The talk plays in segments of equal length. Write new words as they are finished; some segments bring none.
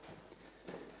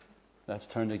Let's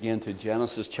turn again to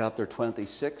Genesis chapter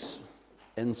 26,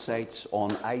 Insights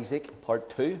on Isaac, part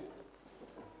 2.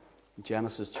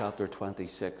 Genesis chapter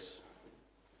 26.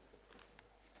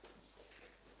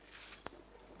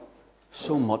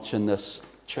 So much in this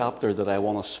chapter that I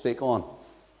want to speak on.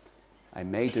 I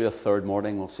may do a third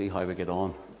morning, we'll see how we get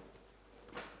on.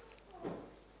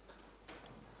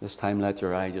 This time let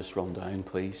your eye just run down,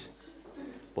 please.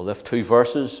 We'll lift 2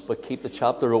 verses, but keep the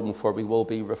chapter open, for we will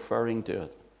be referring to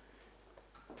it.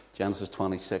 Genesis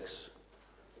 26,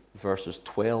 verses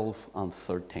 12 and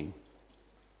 13.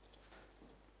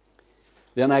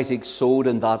 Then Isaac sowed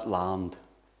in that land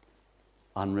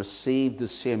and received the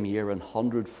same year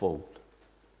 100-fold,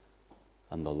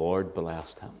 and the Lord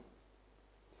blessed him.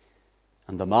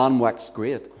 And the man waxed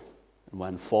great and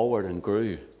went forward and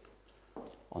grew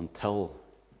until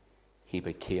he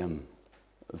became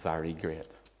very great.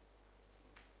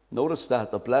 Notice that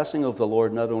the blessing of the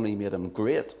Lord not only made him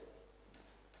great,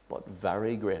 but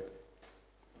very great.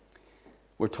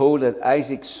 We're told that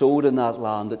Isaac sowed in that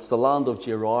land. It's the land of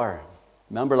Gerar.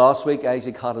 Remember last week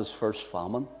Isaac had his first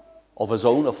famine of his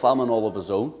own, a famine all of his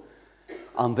own.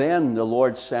 And then the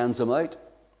Lord sends him out.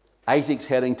 Isaac's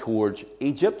heading towards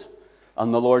Egypt.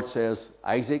 And the Lord says,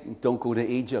 Isaac, don't go to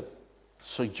Egypt.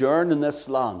 Sojourn in this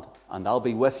land, and I'll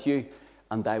be with you,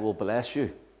 and I will bless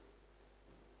you.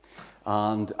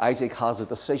 And Isaac has a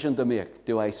decision to make.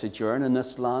 Do I sojourn in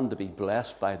this land to be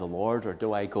blessed by the Lord, or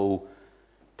do I go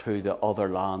to the other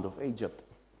land of Egypt?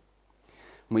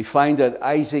 And we find that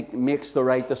Isaac makes the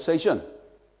right decision.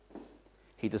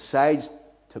 He decides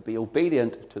to be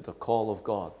obedient to the call of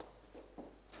God.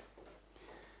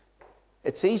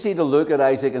 It's easy to look at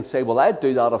Isaac and say, well, I'd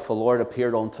do that if the Lord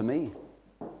appeared unto me.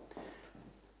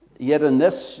 Yet in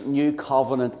this new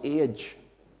covenant age,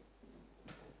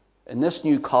 in this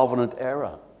new covenant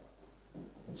era,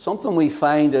 something we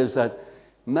find is that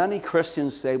many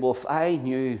Christians say, well, if I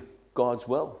knew God's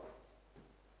will.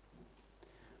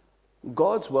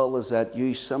 God's will is that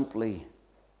you simply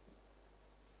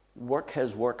work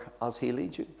his work as he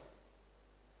leads you.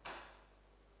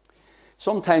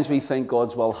 Sometimes we think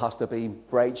God's will has to be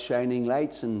bright shining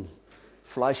lights and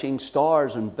flashing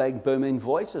stars and big booming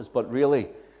voices, but really,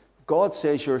 God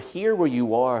says you're here where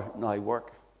you are, now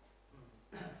work.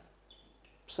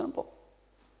 Simple.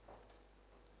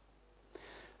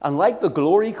 And like the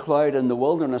glory cloud in the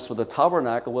wilderness with the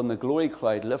tabernacle, when the glory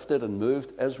cloud lifted and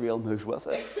moved, Israel moved with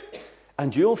it.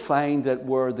 And you'll find that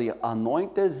where the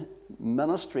anointed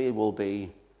ministry will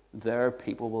be, there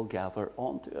people will gather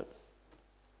onto it.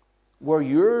 Where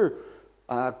your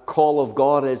call of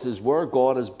God is where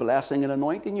God is blessing and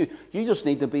anointing you. You just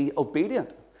need to be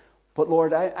obedient. But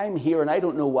Lord, I'm here and I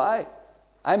don't know why.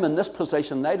 I'm in this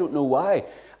position and I don't know why.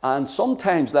 And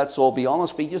sometimes, let's all be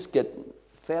honest, we just get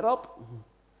fed up.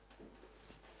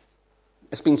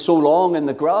 It's been so long and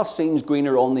the grass seems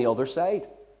greener on the other side.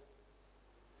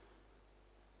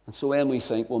 And so then we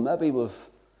think, well, maybe we've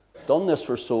done this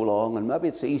for so long and maybe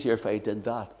it's easier if I did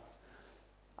that.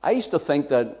 I used to think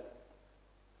that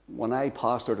when I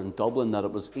pastored in Dublin that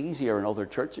it was easier in other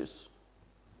churches.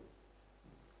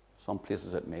 Some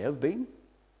places it may have been.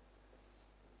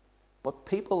 But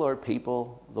people are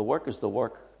people, the work is the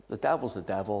work, the devil's the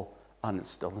devil, and it's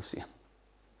still the same.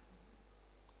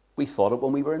 We thought it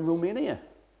when we were in Romania.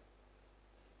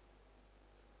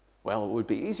 Well, it would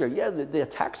be easier. Yeah, the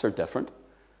attacks are different.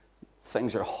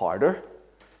 Things are harder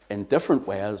in different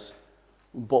ways.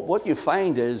 But what you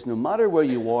find is, no matter where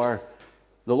you are,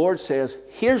 the Lord says,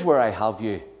 here's where I have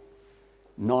you.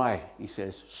 Now, he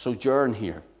says, sojourn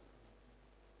here.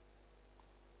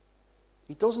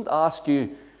 He doesn't ask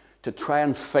you to try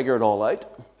and figure it all out.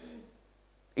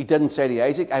 He didn't say to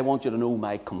Isaac, I want you to know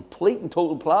my complete and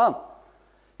total plan.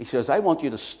 He says, I want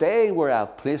you to stay where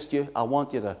I've placed you. I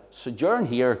want you to sojourn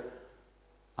here,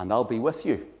 and I'll be with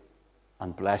you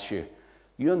and bless you.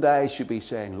 You and I should be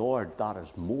saying, Lord, that is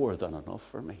more than enough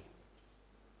for me.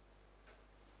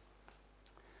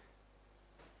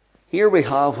 Here we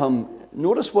have him.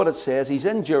 Notice what it says. He's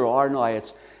in Gerar now.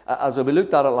 It's, as we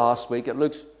looked at it last week, it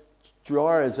looks,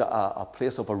 Gerar is a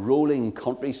place of a rolling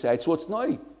countryside. So it's now,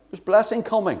 there's blessing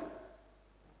coming.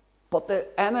 But the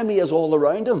enemy is all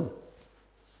around him.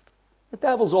 The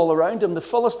devil's all around him. The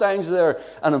Philistines are there.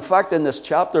 And in fact, in this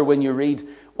chapter, when you read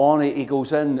on, he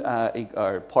goes in,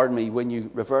 when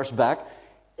you reverse back,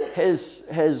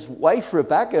 his wife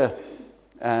Rebecca,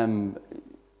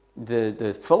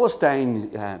 the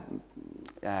Philistine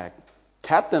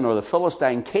captain, or the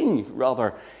Philistine king,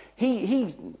 rather, he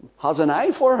has an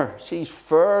eye for her. She's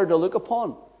fair to look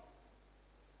upon.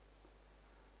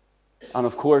 And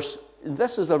of course,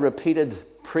 this is a repeated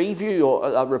preview,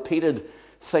 or a repeated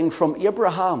thing from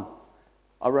Abraham.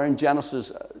 around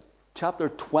Genesis chapter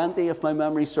 20, if my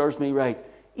memory serves me right,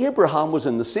 Abraham was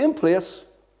in the same place.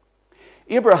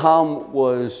 Abraham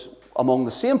was among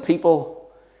the same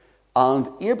people, and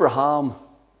Abraham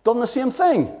done the same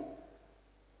thing.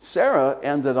 Sarah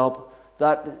ended up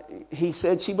that he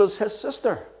said she was his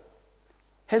sister.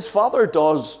 His father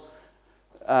does,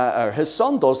 or his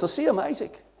son does the same,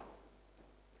 Isaac.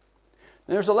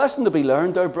 There's a lesson to be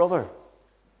learned there, brother,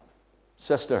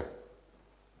 sister.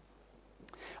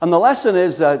 And the lesson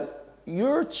is that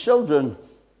your children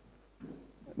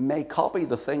may copy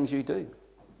the things you do.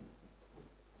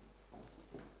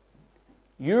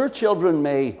 Your children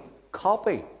may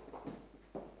copy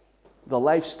the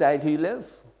lifestyle you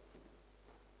live.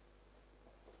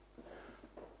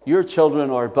 Your children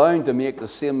are bound to make the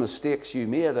same mistakes you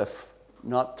made if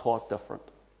not taught different.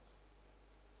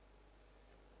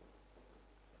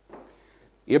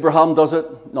 Abraham does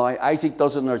it. Now Isaac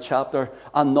does it in our chapter.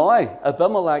 And now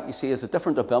Abimelech, you see, is a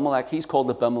different Abimelech. He's called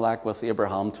Abimelech with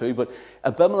Abraham too. But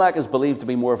Abimelech is believed to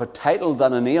be more of a title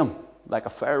than a name, like a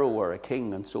pharaoh or a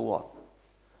king and so on.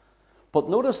 But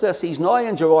notice this, he's now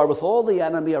in Gerar with all the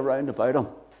enemy around about him.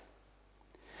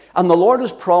 And the Lord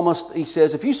has promised, he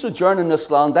says, if you sojourn in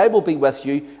this land, I will be with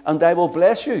you and I will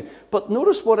bless you. But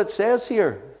notice what it says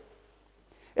here.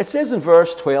 It says in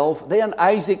verse 12, then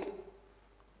Isaac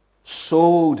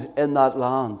sowed in that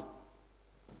land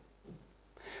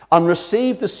and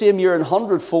received the same year an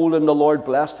hundredfold, and the Lord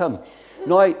blessed him.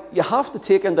 Now, you have to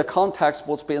take into context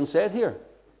what's being said here.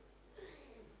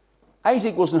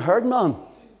 Isaac wasn't a herdman.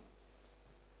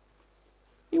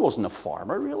 He wasn't a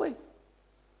farmer, really.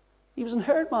 He was a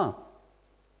herdman.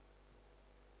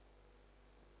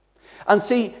 And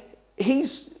see,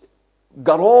 he's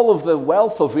got all of the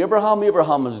wealth of Abraham.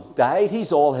 Abraham has died.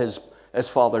 He's all his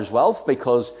father's wealth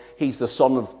because he's the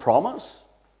son of promise.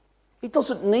 He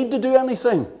doesn't need to do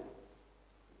anything.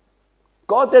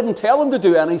 God didn't tell him to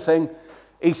do anything.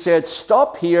 He said,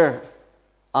 stop here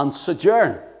and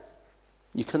sojourn.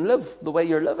 You can live the way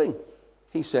you're living,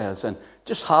 he says, and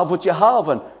just have what you have.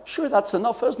 And sure, that's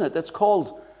enough, isn't it? It's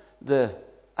called the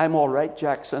I'm all right,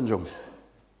 Jack syndrome.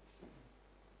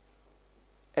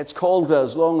 It's called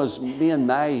as long as me and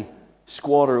my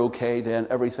squad are okay, then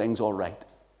everything's all right.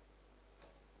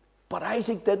 But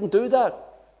Isaac didn't do that.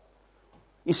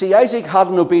 You see, Isaac had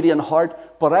an obedient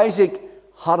heart, but Isaac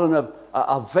had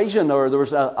a vision, or there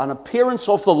was an appearance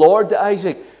of the Lord to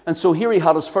Isaac. And so here he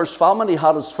had his first family, he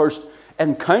had his first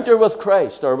encounter with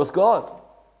Christ, or with God.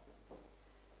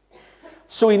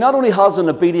 So he not only has an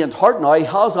obedient heart now, he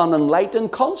has an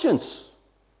enlightened conscience.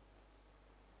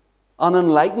 An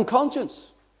enlightened conscience.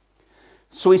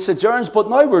 So he sojourns, but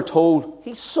now we're told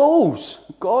he sows.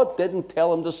 God didn't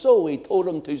tell him to sow, he told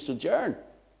him to sojourn.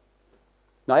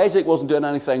 Now Isaac wasn't doing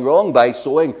anything wrong by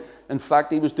sowing. In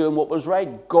fact, he was doing what was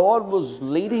right. God was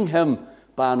leading him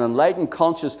by an enlightened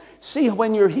conscience. See,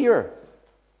 when you're here,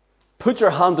 put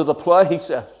your hand to the plow, he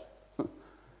says.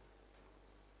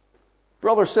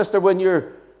 Brother, sister, when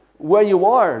you're where you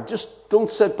are, just don't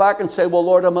sit back and say, well,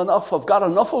 Lord, I'm enough. I've got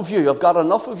enough of you. I've got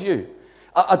enough of you.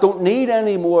 I don't need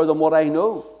any more than what I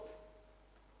know.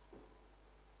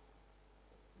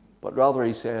 But rather,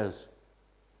 he says,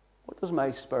 what does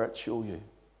my Spirit show you?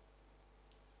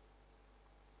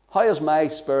 How is my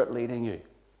Spirit leading you?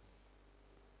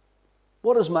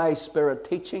 What is my Spirit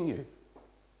teaching you?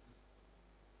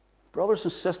 Brothers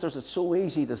and sisters, it's so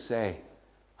easy to say,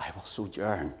 I will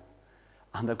sojourn,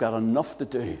 and I've got enough to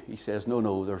do. He says,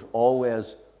 no, there's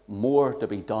always more to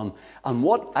be done. And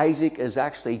what Isaac is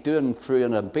actually doing through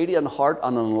an obedient heart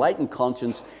and an enlightened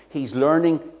conscience, he's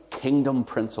learning kingdom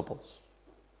principles.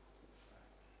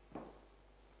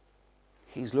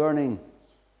 He's learning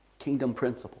kingdom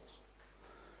principles.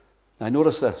 Now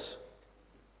notice this.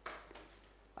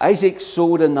 Isaac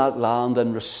sowed in that land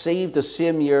and received the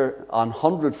same year an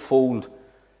hundredfold,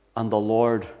 and the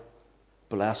Lord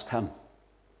blessed him.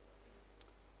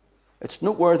 It's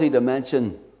noteworthy to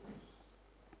mention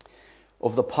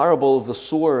of the parable of the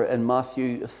sower in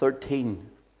Matthew 13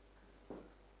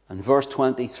 and verse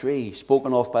 23,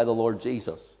 spoken of by the Lord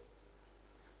Jesus.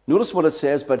 Notice what it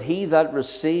says, but he that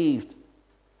received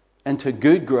into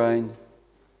good ground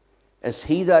is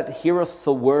he that heareth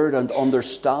the word and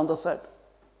understandeth it,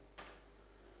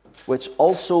 which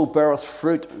also beareth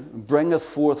fruit, bringeth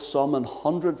forth some an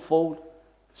hundredfold,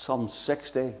 some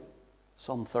 60,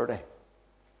 some 30.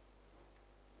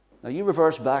 Now you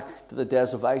reverse back to the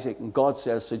days of Isaac, and God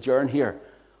says, sojourn here.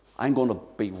 I'm going to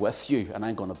be with you, and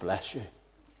I'm going to bless you.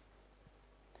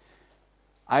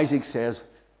 Isaac says,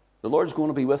 the Lord's going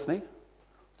to be with me.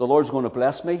 The Lord's going to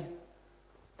bless me.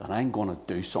 Then I'm going to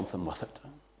do something with it.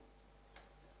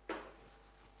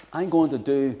 I'm going to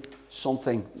do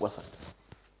something with it.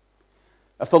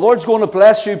 If the Lord's going to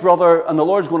bless you, brother, and the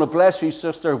Lord's going to bless you,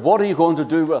 sister, what are you going to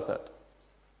do with it?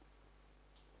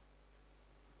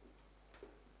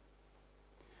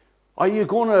 Are you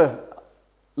going to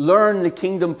learn the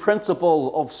kingdom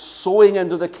principle of sowing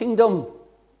into the kingdom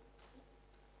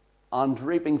and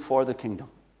reaping for the kingdom?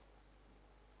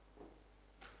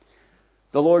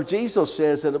 The Lord Jesus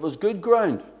says that it was good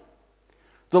ground.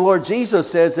 The Lord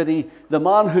Jesus says that the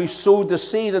man who sowed the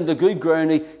seed in the good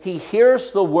ground, he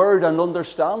hears the word and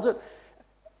understands it.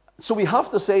 So we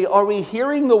have to say, are we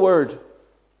hearing the word?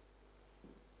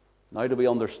 Now do we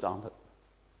understand it?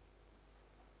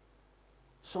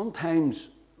 Sometimes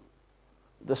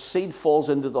the seed falls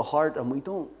into the heart and we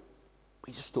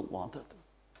just don't want it.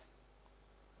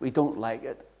 We don't like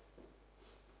it.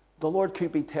 The Lord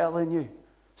could be telling you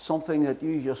something that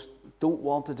you just don't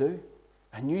want to do,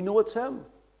 and you know it's Him.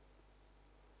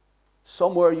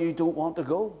 Somewhere you don't want to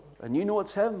go, and you know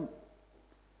it's Him.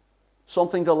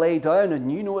 Something to lay down,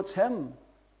 and you know it's Him.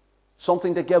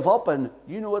 Something to give up, and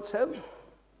you know it's Him.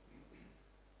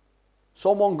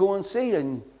 Someone go and see,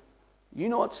 and you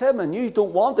know it's Him, and you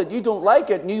don't want it, you don't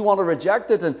like it, and you want to reject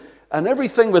it, and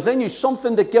everything within you,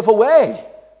 something to give away.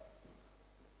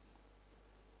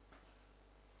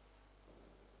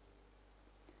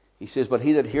 He says, but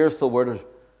he that heareth the word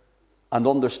and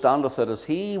understandeth it is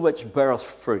he which beareth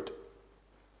fruit,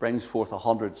 brings forth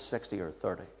 160 or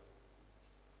 30.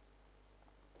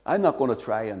 I'm not going to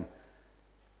try and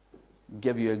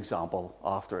give you example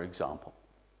after example,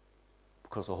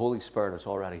 because the Holy Spirit has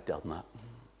already done that.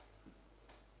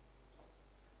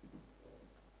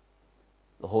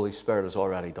 The Holy Spirit has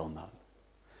already done that.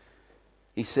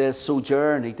 He says,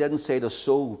 sojourn. He didn't say to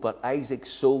sow, but Isaac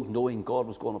sowed knowing God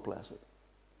was going to bless it.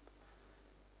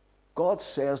 God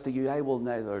says to you, I will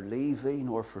neither leave thee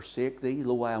nor forsake thee.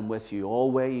 Lo, I am with you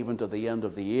always, even to the end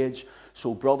of the age.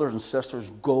 So, brothers and sisters,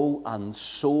 go and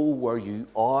sow where you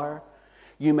are.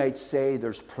 You might say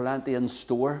there's plenty in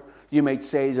store. You might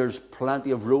say there's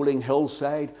plenty of rolling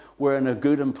hillside. We're in a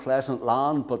good and pleasant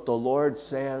land. But the Lord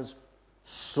says,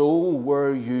 sow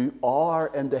where you are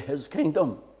into His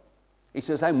kingdom. He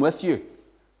says, I'm with you,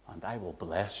 and I will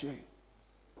bless you.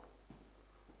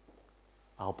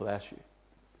 I'll bless you.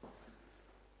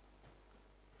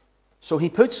 So he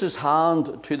puts his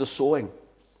hand to the sowing.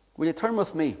 Will you turn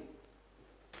with me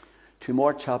to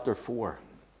Mark chapter 4?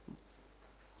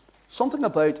 Something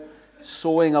about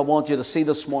sowing I want you to see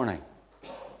this morning.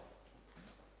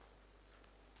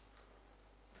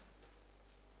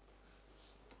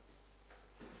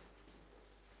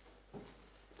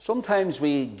 Sometimes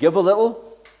we give a little.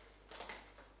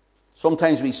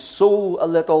 Sometimes we sow a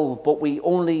little, but we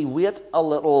only wait a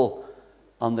little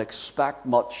and expect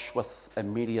much with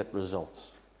immediate results.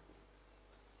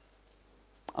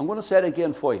 I'm going to say it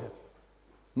again for you.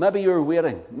 Maybe you're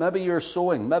waiting. Maybe you're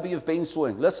sowing. Maybe you've been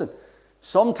sowing. Listen,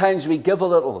 sometimes we give a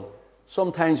little.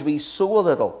 Sometimes we sow a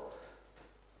little.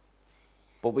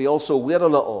 But we also wait a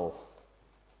little.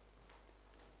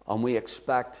 And we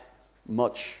expect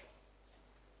much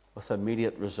with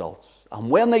immediate results. And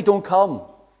when they don't come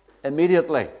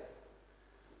immediately,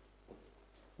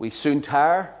 we soon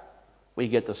tire. We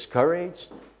get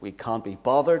discouraged. We can't be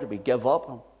bothered. We give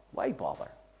up. Why bother?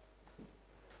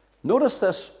 Notice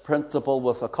this principle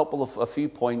with a few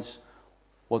points,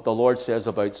 what the Lord says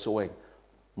about sowing.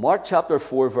 Mark chapter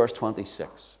 4, verse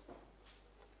 26.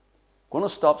 I'm going to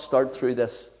start through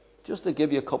this just to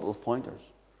give you a couple of pointers.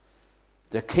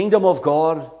 The kingdom of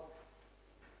God,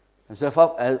 as if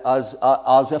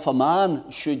a man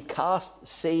should cast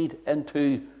seed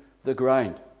into the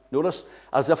ground. Notice,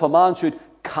 as if a man should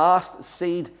cast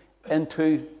seed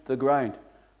into the ground.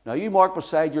 Now you mark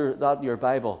beside that in your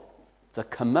Bible, the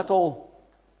committal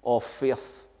of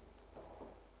faith.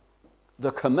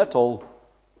 The committal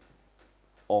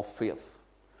of faith.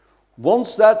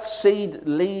 Once that seed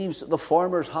leaves the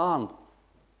farmer's hand,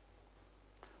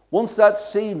 once that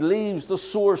seed leaves the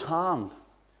sower's hand,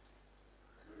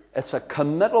 it's a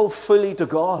committal fully to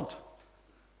God.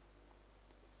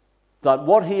 That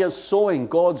what he is sowing,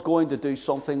 God's going to do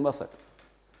something with it.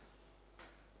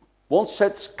 Once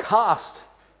it's cast,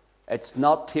 it's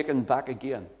not taken back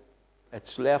again.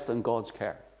 It's left in God's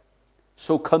care.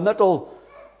 So committal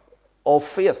of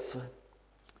faith.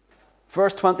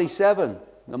 Verse 27,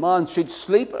 the man should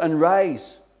sleep and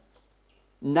rise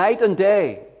night and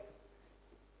day.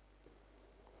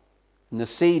 And the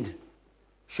seed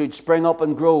should spring up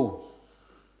and grow,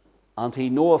 and he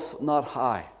knoweth not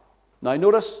how. Now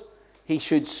notice, he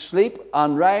should sleep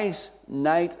and rise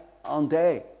night and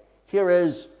day. Here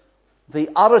is the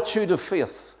attitude of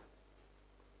faith,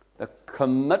 the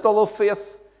committal of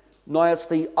faith, Now, it's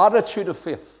the attitude of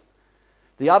faith.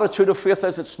 The attitude of faith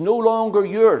is it's no longer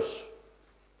yours.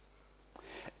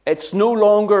 It's no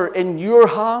longer in your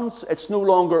hands. It's no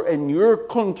longer in your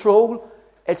control.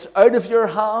 It's out of your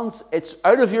hands. It's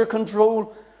out of your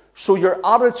control. So your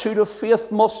attitude of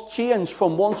faith must change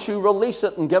from once you release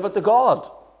it and give it to God.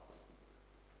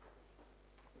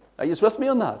 Are you with me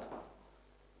on that?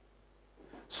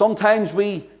 Sometimes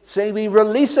we say we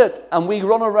release it and we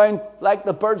run around like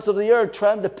the birds of the air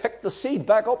trying to pick the seed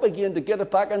back up again to get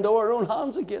it back into our own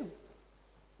hands again.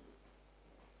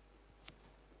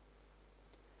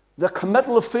 The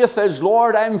committal of faith is,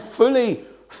 Lord, I'm fully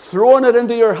throwing it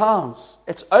into your hands.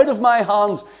 It's out of my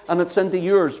hands and it's into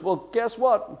yours. Well, guess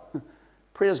what?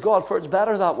 Praise God, for it's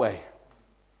better that way.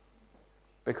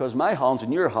 Because my hands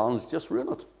and your hands just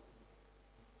ruin it.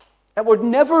 It would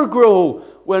never grow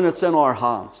when it's in our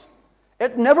hands.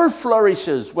 It never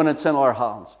flourishes when it's in our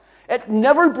hands. It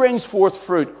never brings forth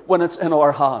fruit when it's in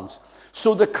our hands.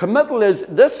 So the committal is,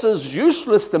 this is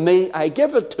useless to me, I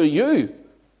give it to you.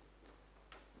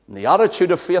 And the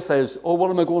attitude of faith is, oh, what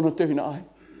am I going to do now?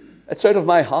 It's out of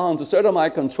my hands. It's out of my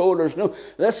control. There's no,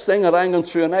 this thing that I'm going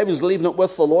through, and I was leaving it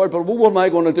with the Lord, but what am I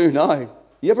going to do now?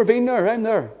 You ever been there? I'm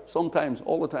there. Sometimes,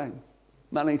 all the time.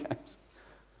 Many times.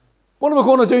 What am I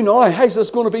going to do now? How's this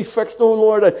going to be fixed? Oh,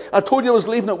 Lord, I told you I was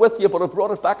leaving it with you, but I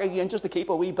brought it back again just to keep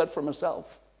a wee bit for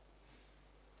myself.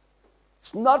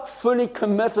 It's not fully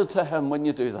committed to Him when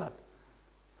you do that.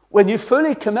 When you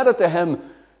fully committed to Him,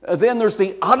 then there's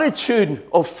the attitude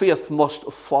of faith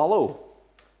must follow.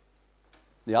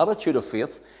 The attitude of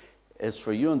faith is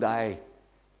for you and I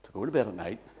to go to bed at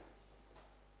night,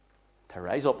 to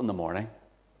rise up in the morning,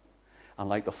 and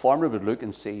like the farmer would look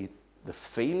and see the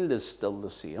field is still the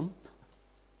same.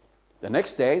 The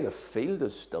next day, the field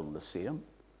is still the same.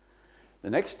 The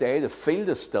next day, the field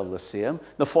is still the same.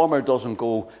 The farmer doesn't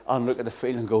go and look at the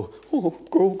field and go, oh,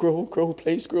 grow,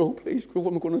 please grow.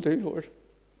 What am I going to do, Lord?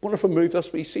 Wonder if I move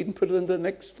this wee seed and put it into the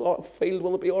next field,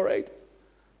 will it be all right?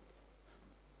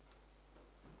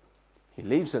 He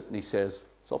leaves it and he says,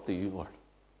 it's up to you, Lord.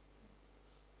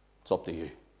 It's up to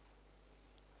you.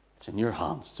 It's in your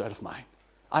hands. It's out of mine.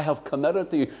 I have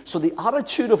committed to you. So the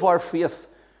attitude of our faith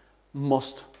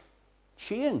must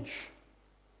change.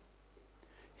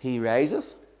 He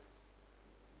riseth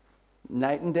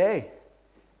night and day,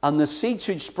 and the seed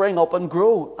should spring up and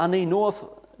grow, and he knoweth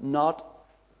not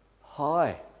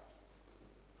how.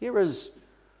 Here is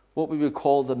what we would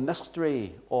call the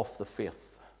mystery of the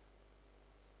faith.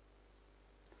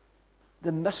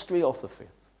 The mystery of the faith.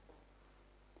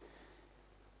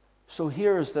 So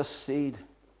here is this seed,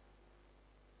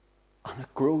 and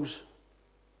it grows,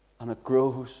 and it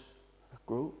grows, and it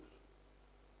grows.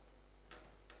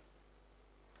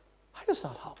 How does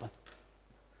that happen?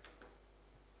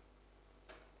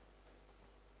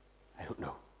 I don't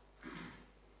know.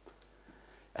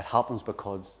 It happens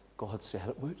because God said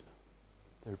it would.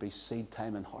 There'd be seed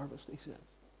time and harvest, He said.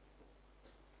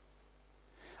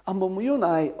 And when you and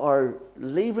I are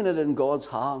leaving it in God's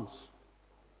hands,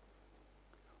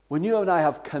 when you and I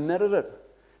have committed it,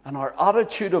 and our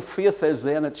attitude of faith is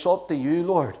then, it's up to you,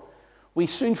 Lord, we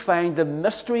soon find the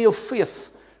mystery of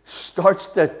faith starts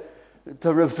to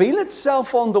reveal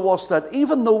itself unto us, that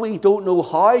even though we don't know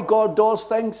how God does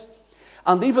things,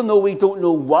 and even though we don't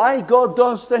know why God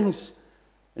does things,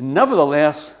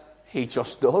 nevertheless, He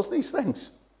just does these things.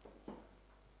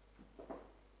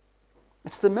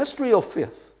 It's the mystery of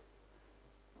faith.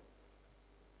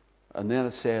 And then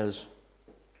it says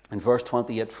in verse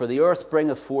 28, for the earth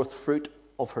bringeth forth fruit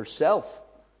of herself.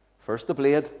 First the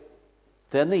blade,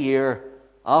 then the ear,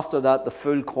 after that the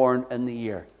full corn in the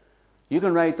ear. You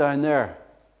can write down there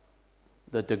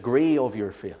the degree of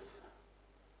your faith.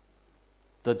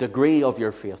 The degree of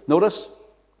your faith. Notice,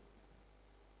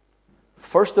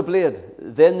 first the blade,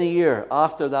 then the ear,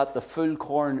 after that the full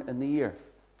corn in the ear.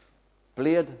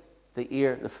 Blade, the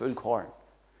ear, the full corn.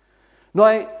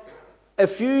 Now,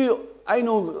 I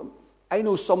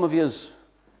know some of you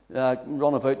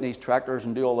run about in these tractors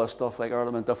and do all this stuff like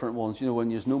Ireland and different ones. You know,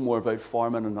 when you know more about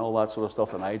farming and all that sort of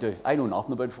stuff than I do. I know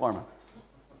nothing about farming.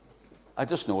 I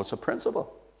just know it's a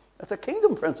principle. It's a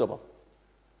kingdom principle.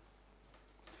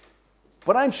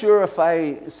 But I'm sure if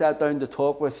I sat down to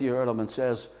talk with you, Earl, and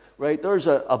says, right, there's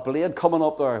a blade coming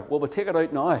up there. Well, we'll take it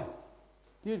out now.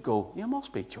 You'd go, you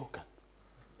must be joking.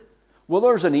 Well,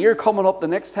 there's an ear coming up the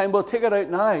next time. We'll take it out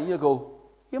now. You go,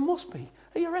 you must be.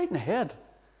 Are you right in the head?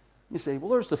 You say,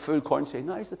 well, there's the full corn. You say,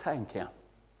 now's the time, Ken.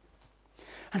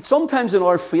 And sometimes in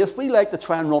our faith, we like to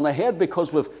try and run ahead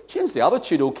because we've changed the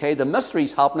attitude. Okay, the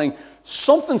mystery's happening.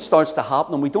 Something starts to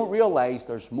happen and we don't realize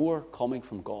there's more coming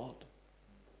from God.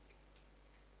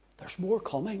 There's there's more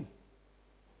coming.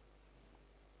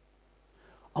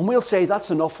 And we'll say,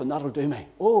 that's enough and that'll do me.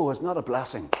 Oh, it's not a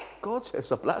blessing. God says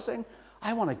it's a blessing.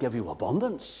 I want to give you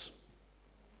abundance.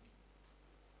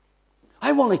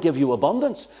 I want to give you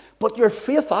abundance. But your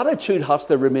faith attitude has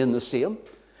to remain the same.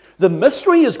 The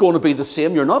mystery is going to be the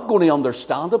same. You're not going to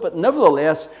understand it. But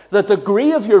nevertheless, the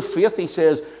degree of your faith, he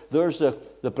says, there's the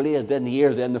blade, then the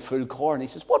ear, then the full corn. He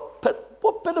says, what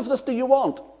bit of this do you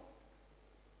want?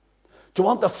 Do you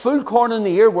want the full corn in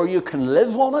the ear where you can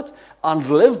live on it and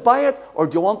live by it? Or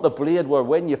do you want the blade where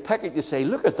when you pick it, you say,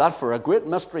 look at that for a great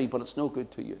mystery, but it's no good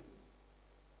to you?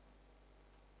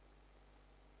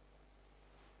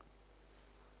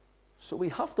 So we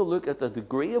have to look at the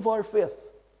degree of our faith.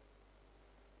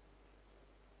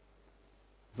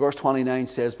 Verse 29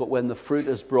 says, but when the fruit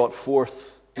is brought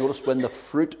forth, notice when the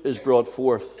fruit is brought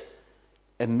forth,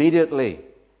 immediately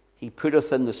he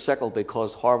putteth in the sickle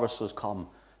because harvest has come.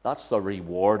 That's the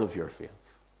reward of your faith.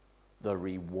 The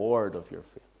reward of your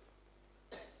faith.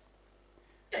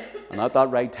 And at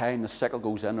that right time, the sickle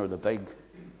goes in, or the big,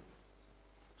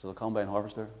 so the combine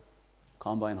harvester,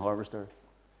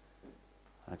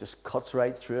 and it just cuts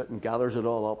right through it and gathers it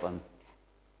all up, and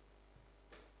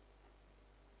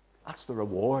that's the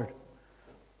reward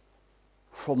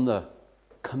from the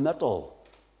committal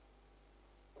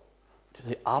to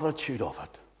the attitude of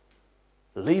it,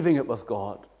 leaving it with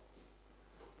God,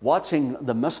 watching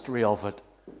the mystery of it,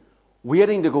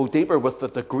 waiting to go deeper with the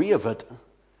degree of it.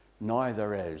 Now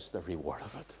there is the reward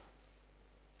of it.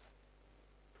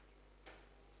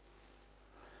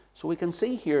 So we can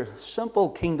see here simple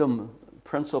kingdom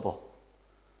principle.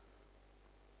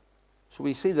 So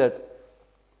we see that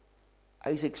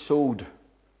Isaac sowed. Do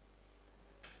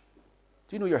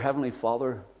you know your Heavenly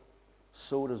Father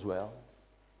sowed as well?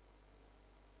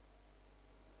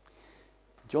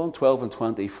 John 12 and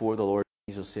 24, the Lord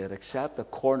Jesus said, except a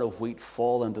corn of wheat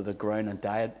fall into the ground and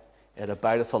die, it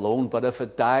abideth alone, but if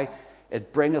it die,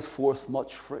 it bringeth forth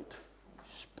much fruit.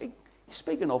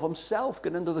 Speaking of himself,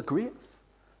 get into the grave,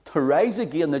 to rise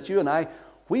again, that you and I,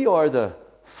 we are the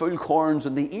full corns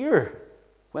in the ear.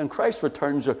 When Christ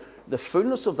returns, the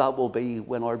fullness of that will be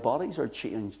when our bodies are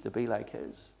changed to be like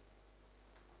his.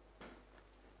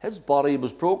 His body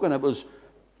was broken. It was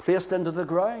placed into the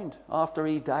ground after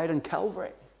he died in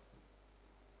Calvary,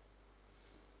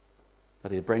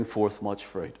 that he'd bring forth much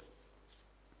fruit.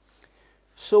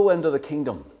 Sow into the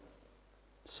kingdom.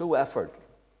 Sow effort.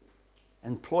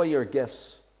 Employ your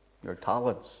gifts, your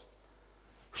talents.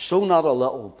 Sow not a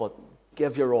little, but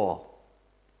give your all.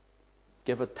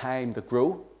 Give it time to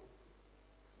grow.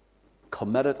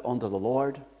 Commit it unto the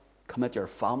Lord. Commit your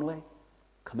family.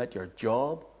 Commit your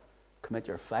job. Commit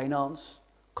your finance.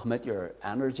 Commit your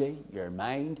energy, your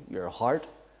mind, your heart.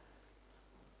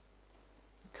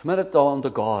 Commit it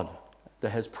unto God, to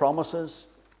his promises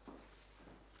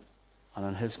and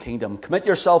in his kingdom. Commit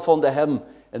yourself unto him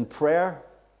in prayer,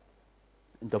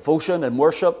 in devotion, in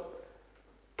worship.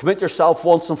 Commit yourself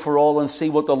once and for all and see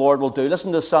what the Lord will do.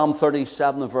 Listen to Psalm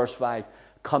 37 and verse 5.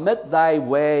 Commit thy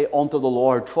way unto the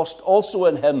Lord. Trust also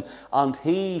in him, and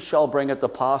he shall bring it to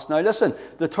pass. Now listen,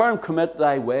 the term commit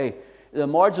thy way, the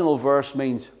marginal verse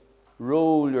means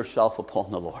roll yourself upon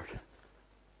the Lord.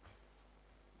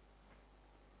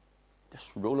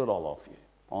 Just roll it all off you,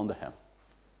 onto him.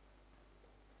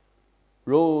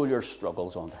 Roll your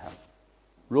struggles onto him.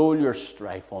 Roll your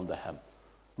strife onto him.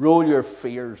 Roll your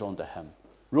fears onto him.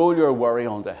 Roll your worry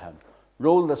onto him.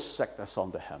 Roll the sickness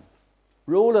onto him.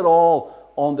 Roll it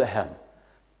all onto him.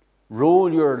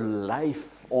 Roll your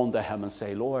life onto him and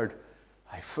say, Lord,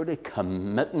 I fully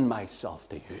committing myself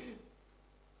to you.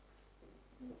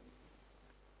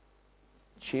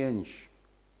 Change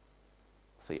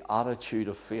the attitude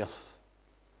of faith.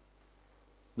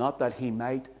 Not that he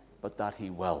might, but that he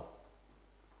will.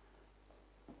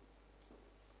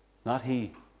 Not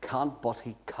he can't, but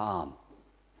he can.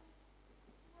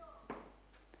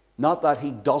 Not that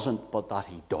he doesn't, but that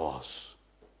he does.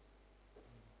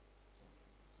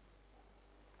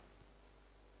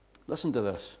 Listen to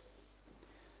this.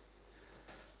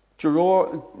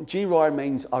 Gerar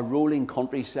means a rolling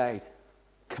countryside.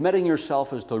 Committing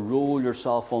yourself is to roll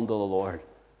yourself unto the Lord.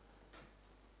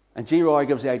 And Gerar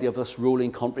gives the idea of this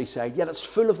rolling countryside, yet it's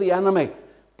full of the enemy.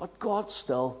 But God's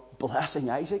still blessing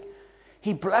Isaac.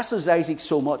 He blesses Isaac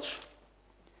so much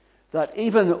that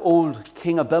even old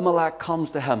King Abimelech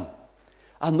comes to him.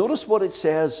 And notice what it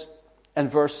says in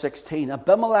verse 16.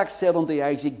 Abimelech said unto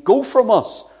Isaac, go from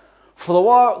us, for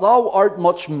thou art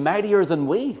much mightier than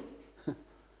we.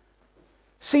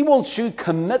 See, once you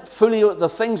commit fully the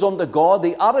things unto God,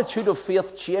 the attitude of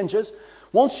faith changes.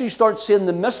 Once you start seeing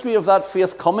the mystery of that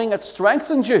faith coming, it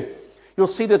strengthens you. You You'll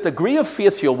see the degree of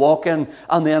faith you'll walk in,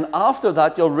 and then after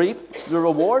that you'll reap the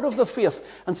reward of the faith.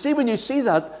 And see, when you see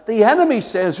that, the enemy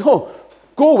says, oh,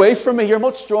 go away from me, you're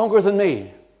much stronger than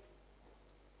me.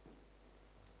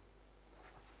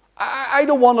 I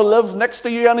don't want to live next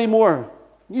to you anymore.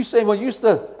 You say, well, you used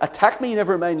to attack me,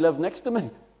 never mind live next to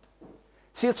me.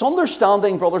 See, it's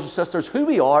understanding, brothers and sisters, who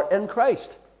we are in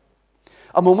Christ.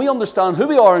 And when we understand who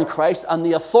we are in Christ and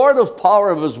the authoritative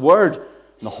power of His Word,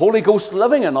 and the Holy Ghost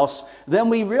living in us, then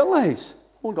we realize,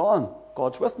 hold on,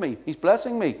 God's with me. He's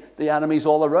blessing me. The enemy's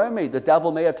all around me. The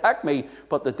devil may attack me,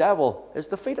 but the devil is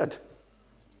defeated.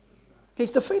 He's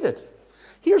defeated.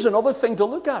 Here's another thing to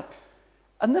look at.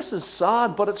 And this is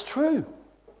sad, but it's true.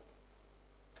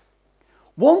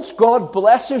 Once God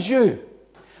blesses you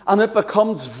and it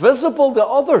becomes visible to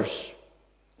others,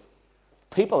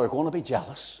 people are going to be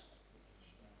jealous.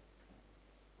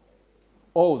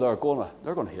 Oh, they're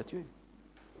going to hate you.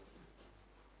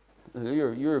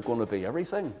 You're going to be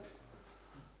everything.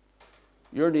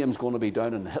 Your name's going to be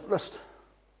down in the hit list.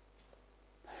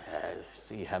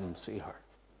 See him, see her.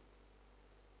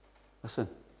 Listen,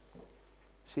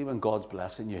 see, when God's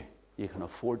blessing you, you can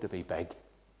afford to be big.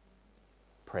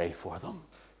 Pray for them.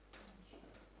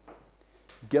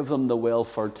 Give them the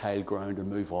well-fertile ground and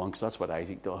move on, because that's what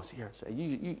Isaac does here. Say,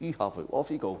 you have it. Off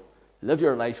you go. Live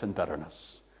your life in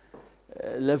bitterness.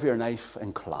 Live your life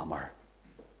in clamour.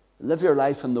 Live your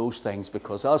life in those things,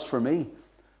 because as for me,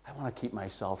 I want to keep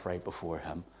myself right before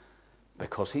Him,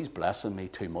 because He's blessing me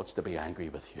too much to be angry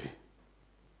with you.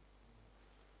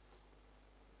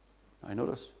 Now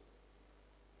notice,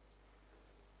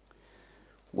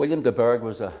 William de Burgh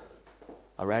was a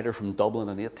writer from Dublin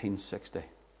in 1860.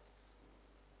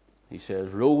 He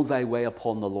says, roll thy way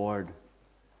upon the Lord,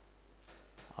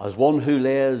 as one who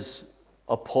lays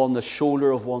upon the shoulder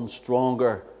of one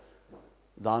stronger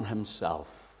than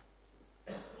himself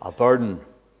a burden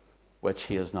which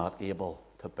he is not able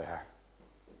to bear.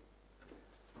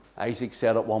 Isaac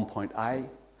said at one point, I'm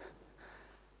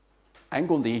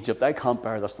going to Egypt. I can't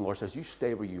bear this. And the Lord says, you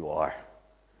stay where you are.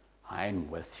 I'm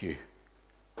with you,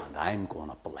 and I'm going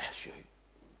to bless you.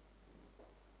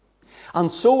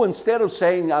 And so instead of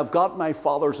saying, I've got my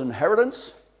father's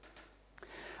inheritance,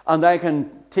 and I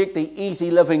can take the easy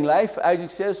living life,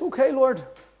 Isaac says, okay, Lord,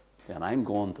 then I'm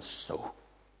going to sow.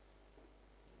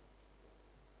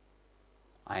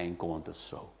 I ain't going to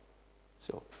sow.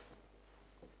 So,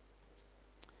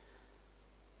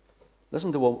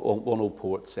 listen to what one old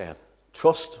poet said.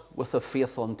 Trust with a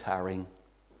faith untiring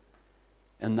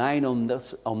in thine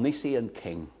omniscient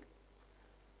King,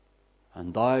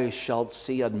 and thou shalt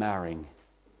see admiring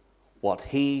what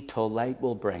He to light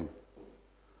will bring.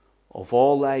 Of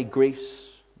all thy griefs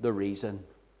the reason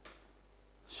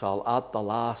shall at the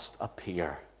last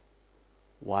appear,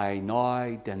 why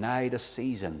now denied a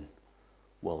season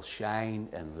will shine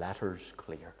in letters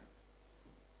clear.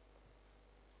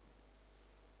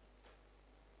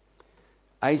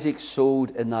 Isaac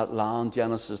sowed in that land,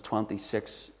 Genesis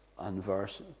 26 and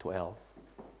verse 12.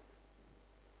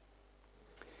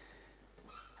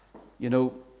 You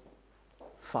know,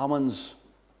 famines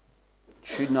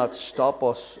should not stop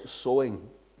us sowing.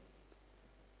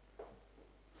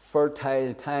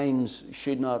 Fertile times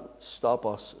should not stop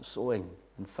us sowing.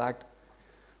 In fact,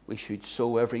 we should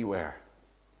sow everywhere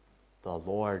the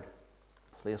Lord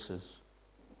places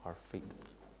our feet.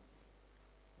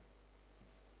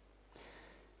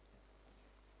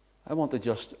 I want to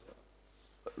just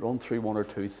run through one or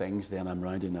two things, then I'm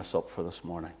rounding this up for this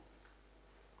morning.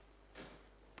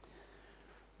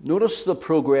 Notice the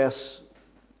progress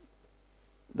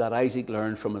that Isaac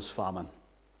learned from his famine.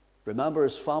 Remember,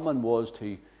 his famine was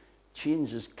to change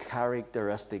his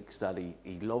characteristics, that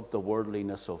he loved the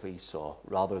worldliness of Esau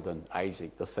rather than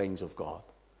Isaac, the things of God.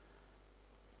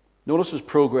 Notice his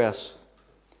progress.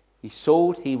 He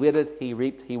sowed, he waited, he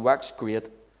reaped, he waxed great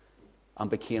and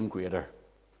became greater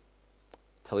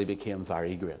till he became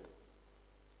very great.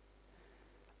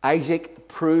 Isaac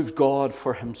proved God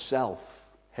for himself.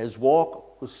 His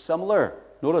walk was similar.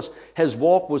 Notice, his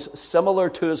walk was similar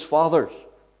to his father's,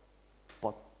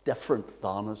 but different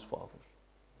than his father's.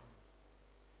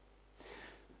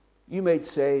 You might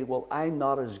say, well, I'm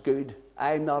not as good,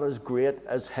 I'm not as great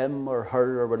as him or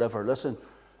her or whatever. Listen,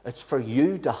 it's for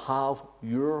you to have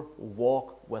your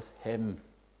walk with Him,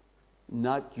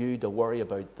 not you to worry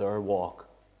about their walk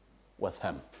with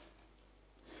Him.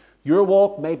 Your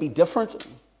walk may be different.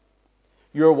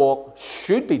 Your walk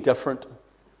should be different,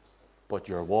 but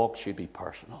your walk should be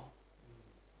personal.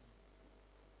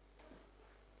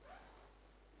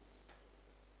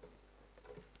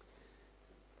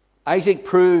 Isaac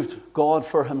proved God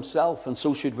for himself, and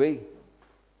so should we.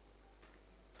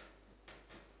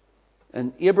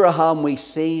 In Abraham we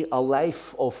see a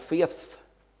life of faith.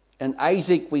 In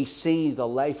Isaac we see the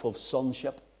life of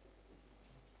sonship.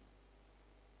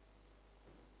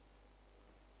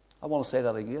 I want to say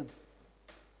that again.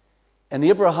 In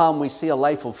Abraham we see a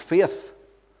life of faith,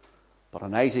 but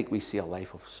in Isaac we see a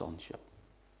life of sonship.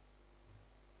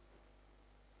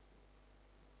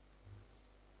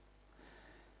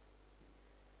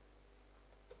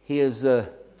 He is the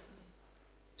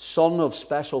son of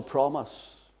special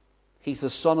promise. He's the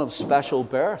son of special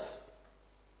birth.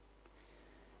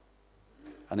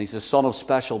 And he's the son of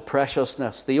special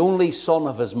preciousness. The only son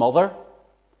of his mother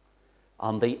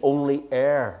and the only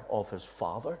heir of his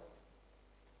father.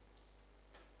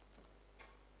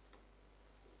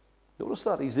 Notice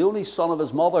that. He's the only son of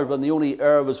his mother but the only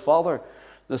heir of his father.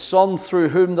 The son through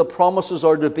whom the promises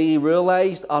are to be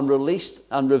realized and released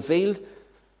and revealed.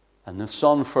 And the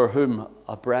son for whom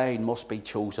a bride must be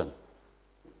chosen.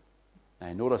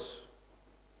 Now notice,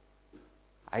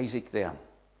 Isaac then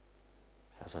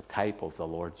is a type of the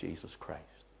Lord Jesus Christ.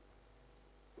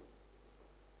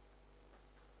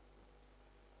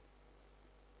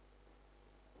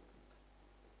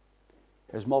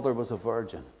 His mother was a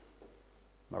virgin,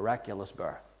 miraculous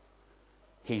birth.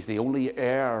 He's the only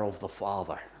heir of the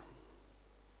Father.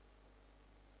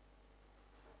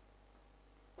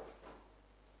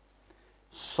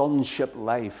 Sonship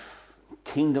life,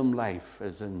 kingdom life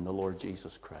is in the Lord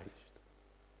Jesus Christ.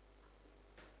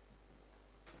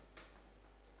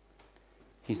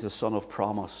 He's the son of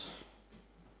promise,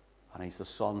 and he's the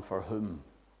son for whom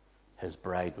his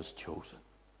bride was chosen.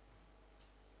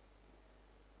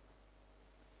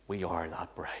 We are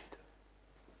that bride.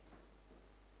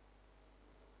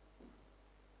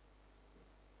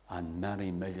 And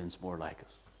many millions more like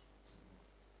us.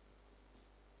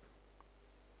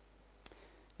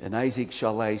 In Isaac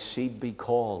shall thy seed be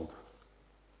called.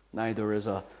 Now there is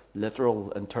a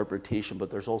literal interpretation, but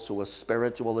there's also a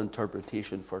spiritual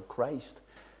interpretation for Christ.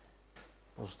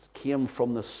 It came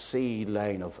from the seed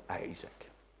line of Isaac.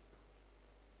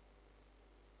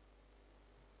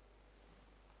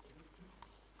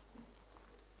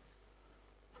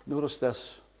 Notice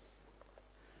this.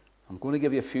 I'm going to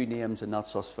give you a few names and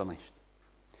that's us finished.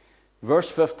 Verse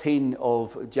 15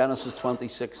 of Genesis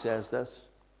 26 says this.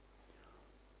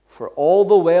 For all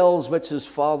the wells which his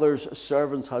father's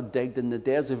servants had digged in the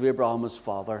days of Abraham his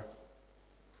father,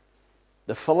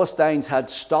 the Philistines had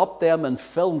stopped them and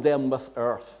filled them with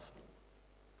earth.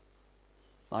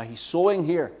 Now he's sowing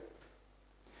here.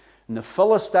 And the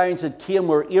Philistines had came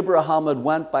where Abraham had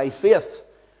went by faith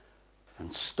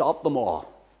and stopped them all.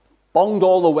 Bunged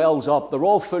all the wells up. They're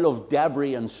all full of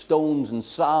debris and stones and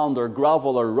sand or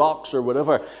gravel or rocks or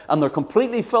whatever. And they're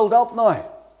completely filled up now.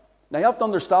 Now you have to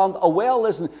understand, a well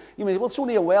isn't, you mean, well, it's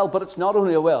only a well, but it's not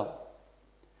only a well.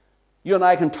 You and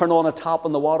I can turn on a tap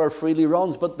and the water freely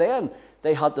runs, but then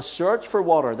they had to search for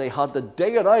water. They had to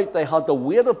dig it out. They had to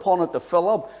wait upon it to fill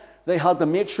up. They had to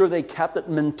make sure they kept it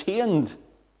maintained.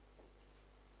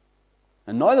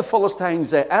 And now the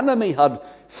Philistines, the enemy, had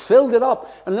filled it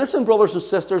up. And listen, brothers and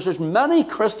sisters, there's many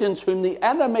Christians whom the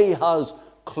enemy has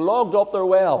clogged up their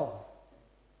well.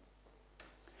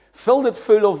 Filled it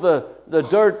full of the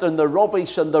dirt and the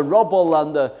rubbish and the rubble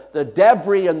and the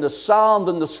debris and the sand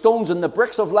and the stones and the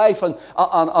bricks of life and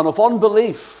of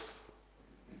unbelief.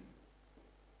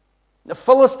 The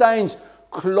Philistines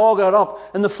clog it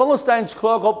up. And the Philistines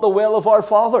clog up the well of our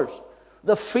fathers.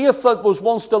 The faith that was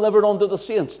once delivered unto the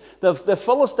saints. The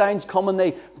Philistines come and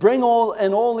they bring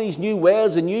all these new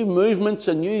ways and new movements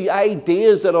and new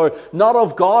ideas that are not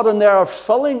of God, and they are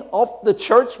filling up the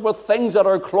church with things that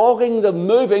are clogging the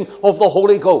moving of the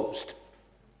Holy Ghost.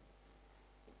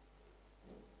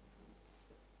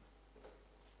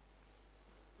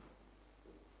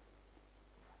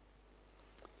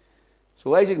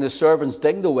 So Isaac and his servants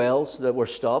dig the wells that were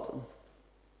stopped.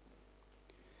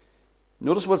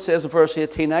 Notice what it says in verse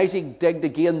 18. Isaac digged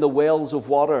again the wells of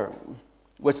water,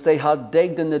 which they had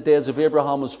digged in the days of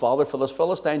Abraham his father, for the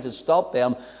Philistines had stopped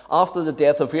them after the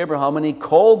death of Abraham, and he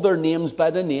called their names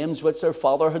by the names which their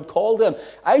father had called them.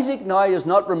 Isaac now is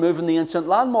not removing the ancient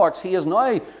landmarks. He is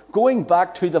now going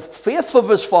back to the faith of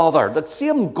his father, that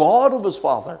same God of his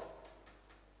father.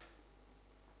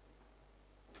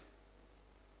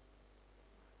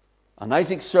 And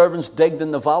Isaac's servants digged in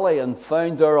the valley and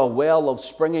found there a well of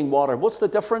springing water. What's the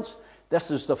difference? This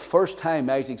is the first time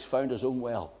Isaac's found his own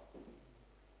well.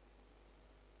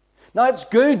 Now it's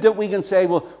good that we can say,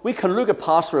 well, we can look at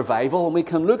past revival and we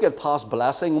can look at past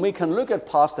blessing and we can look at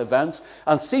past events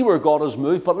and see where God has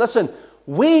moved. But listen,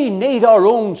 we need our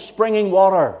own springing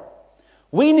water.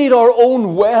 We need our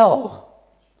own well.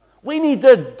 We need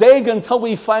to dig until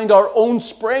we find our own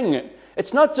spring.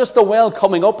 It's not just a well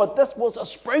coming up, but this was a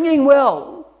springing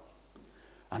well.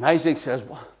 And Isaac says,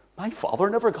 well, my father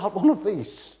never got one of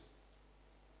these.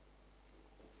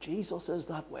 Jesus is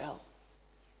that well,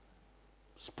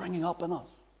 springing up in us.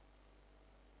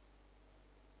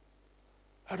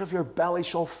 Out of your belly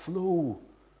shall flow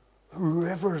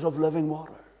rivers of living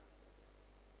water.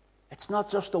 It's not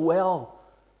just a well.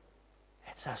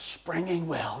 It's a springing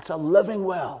well. It's a living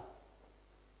well.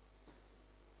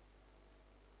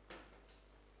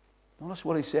 Notice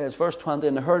what he says. Verse 20,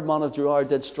 and the herdman of Gerar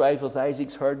did strive with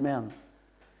Isaac's herdmen,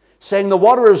 saying, the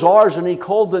water is ours, and he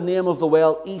called the name of the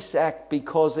well Esek,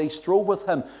 because they strove with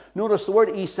him. Notice the word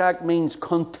Esek means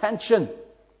contention.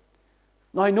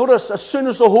 Now notice, as soon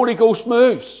as the Holy Ghost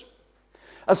moves,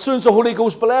 as soon as the Holy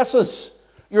Ghost blesses,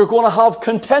 you're going to have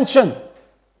contention.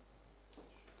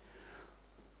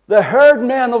 The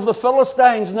herdmen of the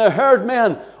Philistines and the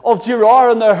herdmen of Gerar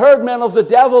and the herdmen of the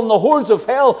devil and the hordes of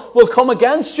hell will come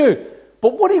against you.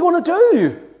 But what are you going to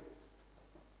do?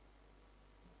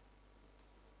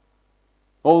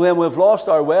 Oh, then we've lost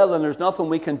our well and there's nothing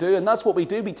we can do. And that's what we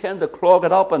do. We tend to clog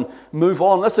it up and move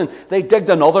on. Listen, they digged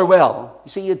another well. You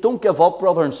see, you don't give up,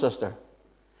 brother and sister.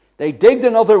 They digged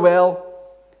another well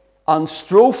and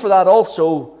strove for that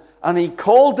also. And he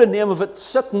called the name of it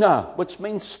Sitnah, which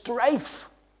means strife.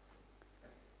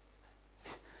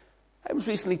 I was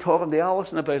recently talking to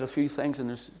Alison about a few things, and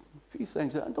there's a few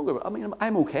things.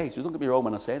 I'm okay, so don't get me wrong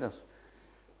when I say this.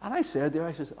 And I said there,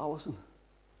 I said, Alison,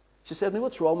 she said to me,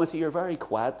 what's wrong with you? You're very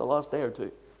quiet the last day or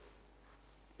two.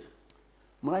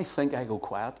 When I think I go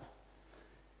quiet,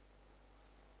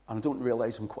 and I don't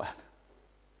realize I'm quiet.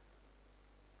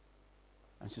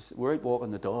 And she said, we're out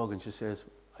walking the dog, and she says,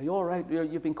 are you all right?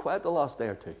 You've been quiet the last day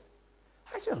or two.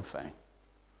 I said, I'm fine.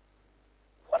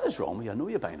 What is wrong with you? I know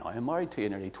you by now. I'm married to you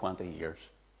nearly 20 years.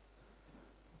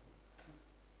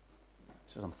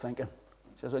 She says, I'm thinking.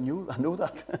 She says, I know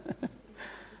that.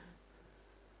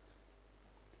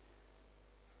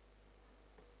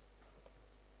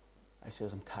 I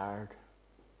says, I'm tired.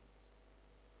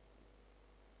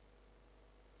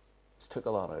 It's took a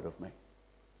lot out of me.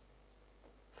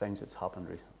 Things that's happened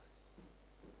recently.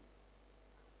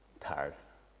 I'm tired.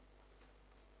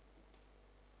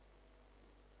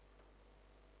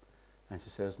 And she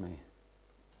says to me,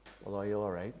 well, are you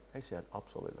all right? I said,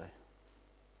 absolutely.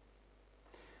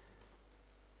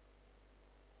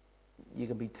 You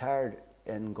can be tired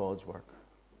in God's work,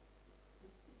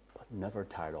 but never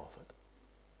tired of it.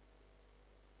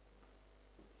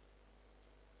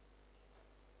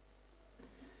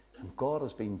 And God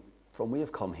has been, from we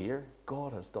have come here,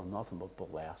 God has done nothing but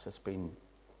bless. It's been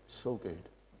so good.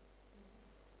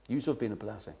 You have been a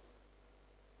blessing.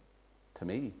 To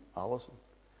me, Alison.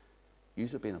 You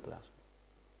have been a blessing.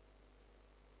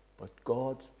 But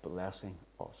God's blessing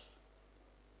us.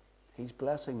 He's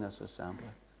blessing this assembly.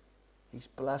 He's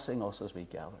blessing us as we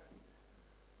gather.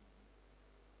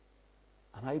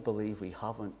 And I believe we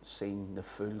haven't seen the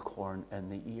full corn in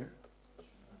the ear.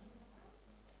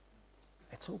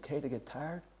 It's okay to get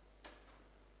tired,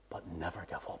 but never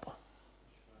give up.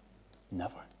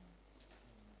 Never.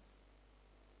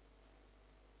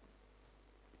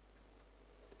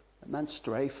 It meant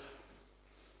strife.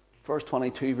 Verse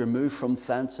 22, removed from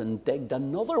thence and digged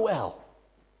another well.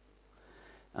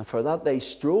 And for that they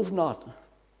strove not.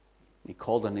 He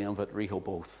called the name of it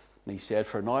Rehoboth. And he said,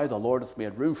 for now the Lord hath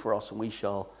made room for us, and we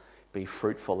shall be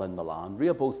fruitful in the land.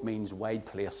 Rehoboth means wide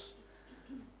place.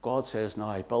 God says, now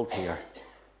I built here.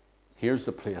 Here's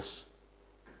the place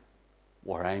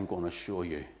where I'm going to show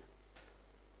you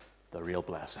the real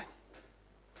blessing.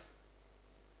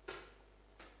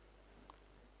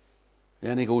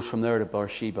 Then he goes from there to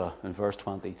Beersheba in verse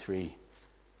 23.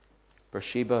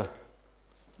 Beersheba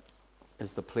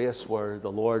is the place where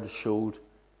the Lord showed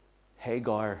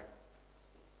Hagar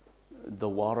the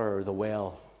water or the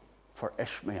well for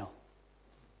Ishmael.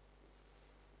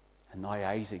 And now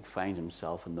Isaac finds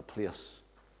himself in the place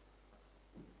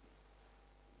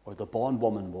where the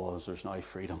bondwoman was. There's now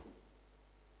freedom.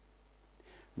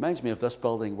 Reminds me of this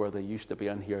building where they used to be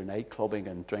in here night clubbing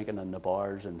and drinking in the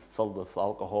bars and filled with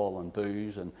alcohol and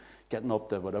booze and getting up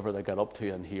to whatever they got up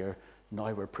to in here.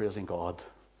 Now we're praising God.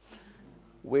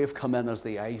 We've come in as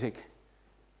the Isaac,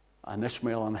 and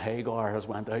Ishmael and Hagar has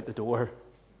went out the door.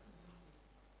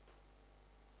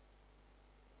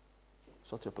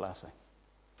 Such a blessing.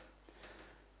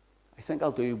 I think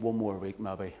I'll do one more week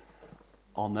maybe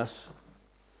on this.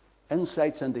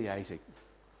 Insights into Isaac.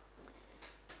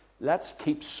 Let's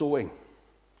keep sowing.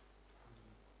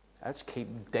 Let's keep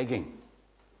digging.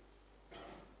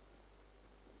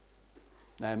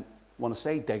 Now, when I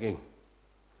say digging,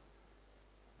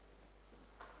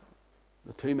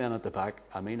 The two men at the back,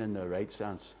 I mean in the right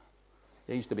sense,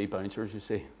 they used to be bouncers, you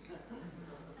see.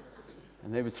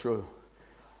 And they would throw,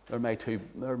 they're my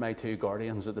two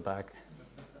guardians at the back.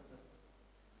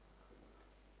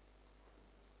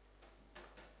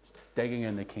 Digging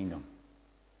in the kingdom,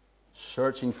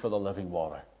 searching for the living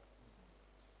water,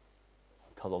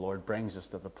 until the Lord brings us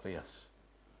to the place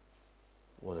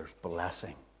where there's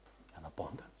blessing and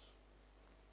abundance.